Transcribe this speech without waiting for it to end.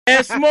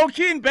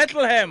Smokey in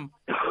Bethlehem.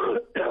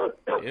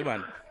 Hey,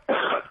 man.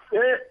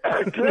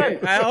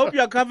 I hope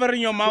you're covering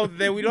your mouth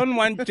there. We don't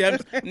want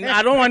germs.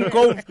 I don't want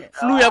go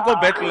flu go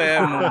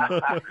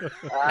Bethlehem.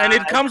 And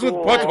it comes with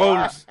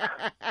potholes.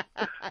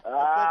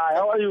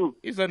 How are you?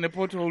 It's on the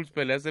potholes,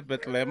 Pele. I said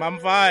Bethlehem. I'm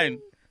fine.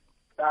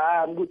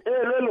 I'm good.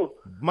 Hey, Lolo.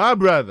 My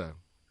brother.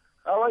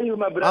 How are you,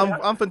 my brother?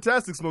 I'm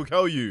fantastic, Smoke.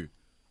 How are you?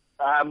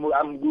 I'm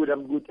good.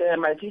 Hey,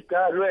 my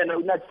sister,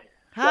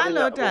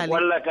 Hello,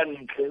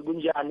 darling.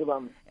 Kunjani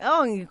bam?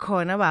 Oh,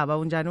 ngikhona baba,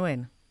 unjani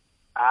wena?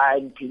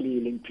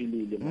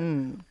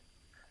 Ngiphelile.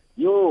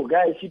 Yo,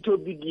 guys,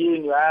 itopic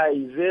yenu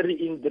very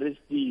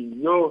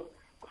interesting. Yo,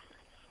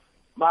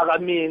 maka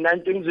mina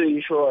into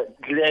engizoyisho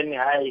Glenn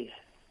hayi.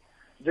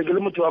 Ngikele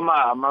umuntu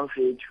wamama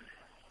mfethu.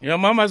 Your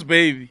mama's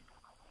baby.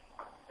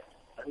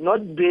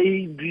 Not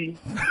baby,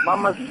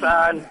 mama's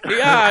son.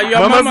 Yeah,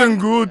 your mama's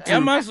good.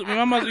 Mama's.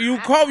 You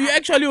cough. You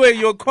actually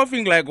you're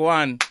coughing like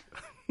one.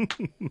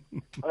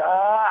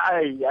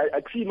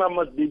 I see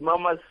mama's big,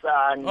 mama's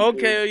son.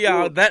 Okay,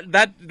 yeah,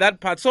 that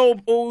part. So,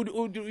 you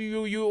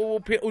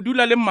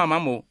udula le mama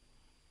mo.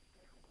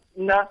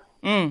 Na.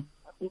 Hey,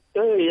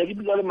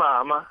 yakibula le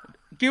mama.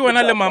 Ki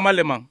wena le mama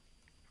le mang?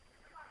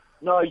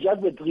 No,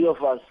 just the three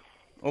of us.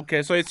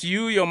 Okay, so it's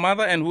you, your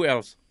mother, and who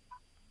else?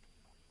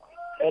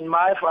 And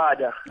my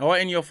father. Oh,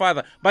 and your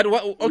father. But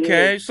what?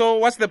 Okay, yes. So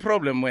what's the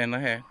problem when?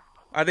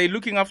 Are they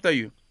looking after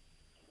you?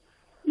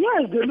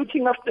 Yes, they're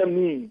looking after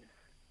me.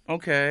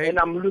 Okay. And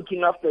I'm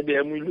looking after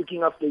them. We're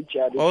looking after each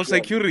other. Oh,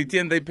 security,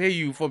 and they pay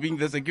you for being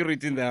the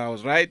security in the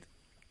house, right?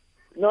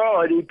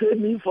 No, they pay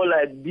me for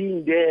like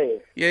being there.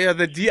 Yeah,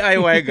 the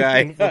DIY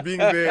guy. For being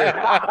there.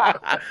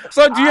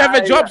 So do you have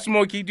a job,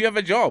 Smokey? Do you have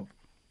a job?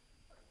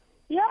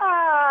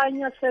 Yeah,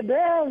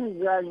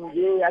 ngiyasebenza.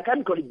 I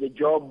can't call it a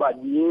job,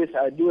 but yes,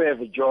 I do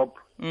have a job.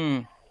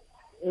 And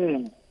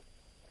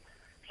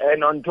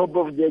on top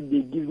of that,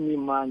 they give me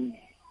money.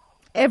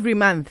 Every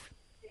month?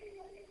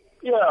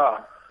 Yeah.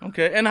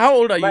 Okay, and how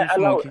old are you,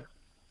 Smokey?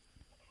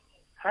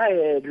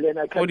 Hi, Glenn.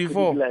 I can't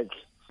 44.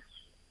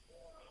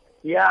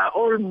 Yeah,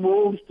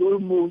 almost.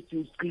 You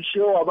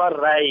sure about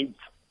right.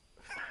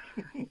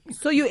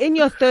 So you're in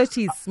your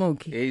 30s,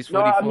 Smokey? Yeah, he's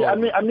No,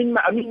 44. I'm in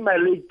my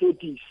late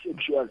 30s,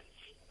 actually.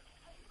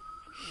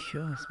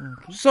 Sure,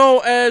 Smokey.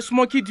 So,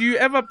 Smokey, do you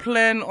ever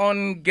plan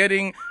on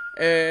getting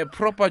a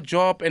proper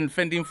job and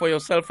fending for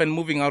yourself and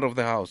moving out of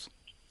the house?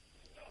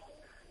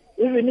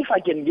 Even if I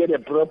can get a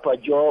proper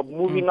job,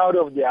 moving out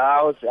of the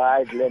house,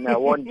 Glenn, I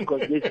want,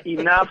 because there's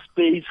enough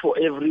space for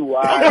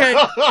everyone. Okay.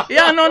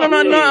 Yeah, no.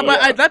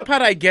 But that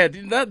part I get.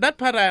 That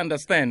part I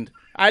understand.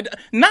 I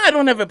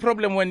don't have a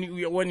problem when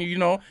you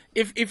know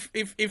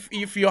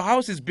if your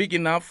house is big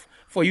enough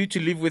for you to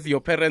live with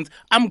your parents.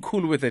 I'm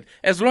cool with it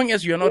as long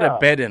as you're not a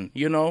burden.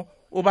 You know.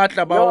 No, I'm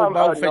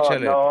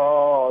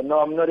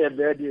not a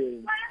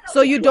burden.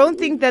 So you don't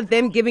think that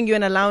them giving you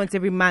an allowance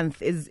every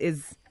month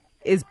is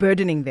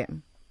burdening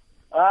them?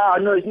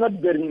 No, it's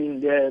not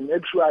burdening them.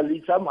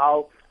 Actually,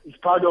 somehow it's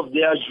part of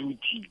their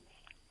duty.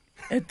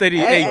 At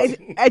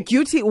 38. A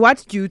duty?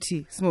 What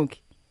duty,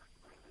 Smokey?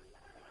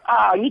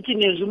 Ngithi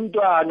nenza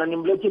umntwana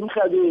nimlethe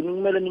emhlabeni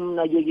kumele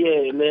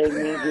nimnakekele.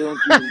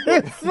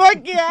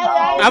 Smokey,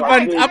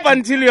 Up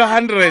until you're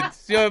 100,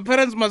 your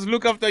parents must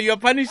look after you. You're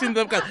punishing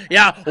them.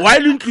 Yeah, why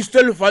didn't you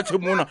still fight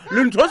mona?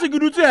 Lintose ke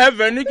dutse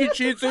heaven ke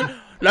chitse.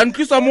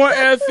 Lankisa more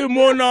earth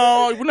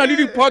mona. Una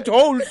little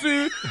potholes.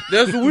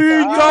 There's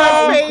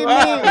winter.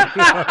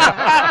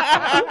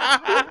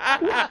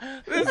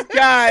 This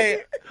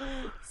guy.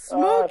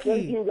 Smokey.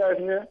 Thank you guys,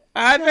 man.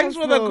 Thanks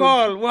for the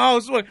call. Wow,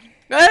 Smokey.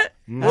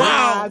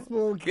 Wow.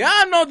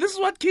 Yeah, no, this is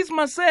what kids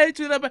must say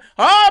to them.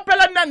 Oh,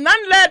 phela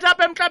nanletha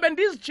apha emhlabeni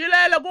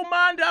ndizichilele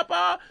kumandi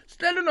apha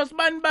sihlele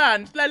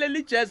nosibani sihlale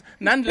lijazz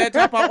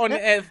nanletha apha on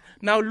earth.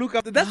 Now look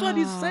up. That's what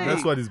he's saying.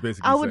 That's what he's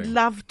basically I saying. would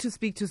love to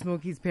speak to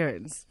Smokey's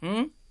parents.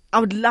 I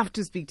would love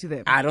to speak to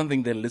them. I don't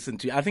think they'll listen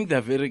to you. I think they're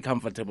very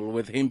comfortable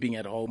with him being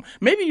at home.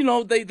 Maybe,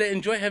 they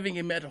enjoy having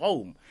him at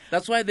home.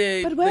 That's why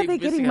they... But where are they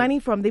getting money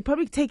from? They're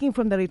probably taking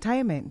from the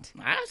retirement.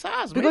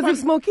 Because maybe if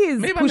Smokey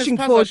is pushing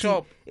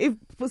 40, if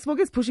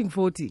Smokey is pushing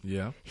 40,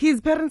 yeah,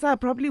 his parents are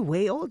probably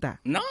way older.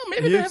 No,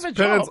 maybe they have a job. His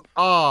parents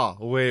are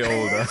way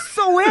older.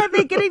 So where are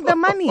they getting the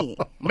money?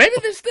 Maybe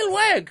they still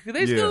work.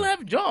 They still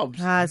have jobs.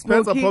 His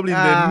parents are probably in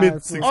their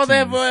mid-60s. Or they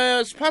have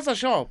a sponsor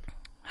shop.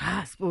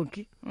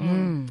 Smokey.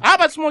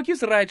 But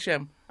Smokey's right,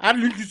 Shem. Never.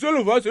 But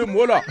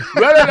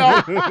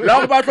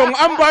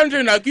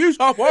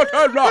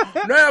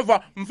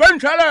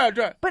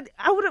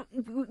I would have,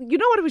 you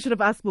know what we should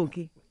have asked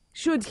Smokey?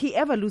 Should he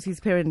ever lose his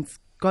parents,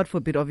 God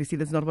forbid, obviously,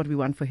 that's not what we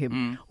want for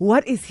him.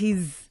 What is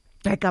his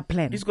backup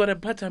plan? He's got a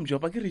part-time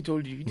job. I already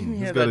told you.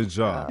 He's got a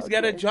job. He's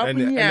got a job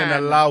and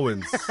an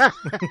allowance.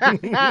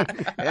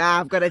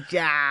 I've got a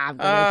job.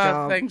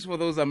 Thanks for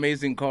those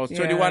amazing calls.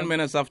 21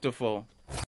 minutes after 4.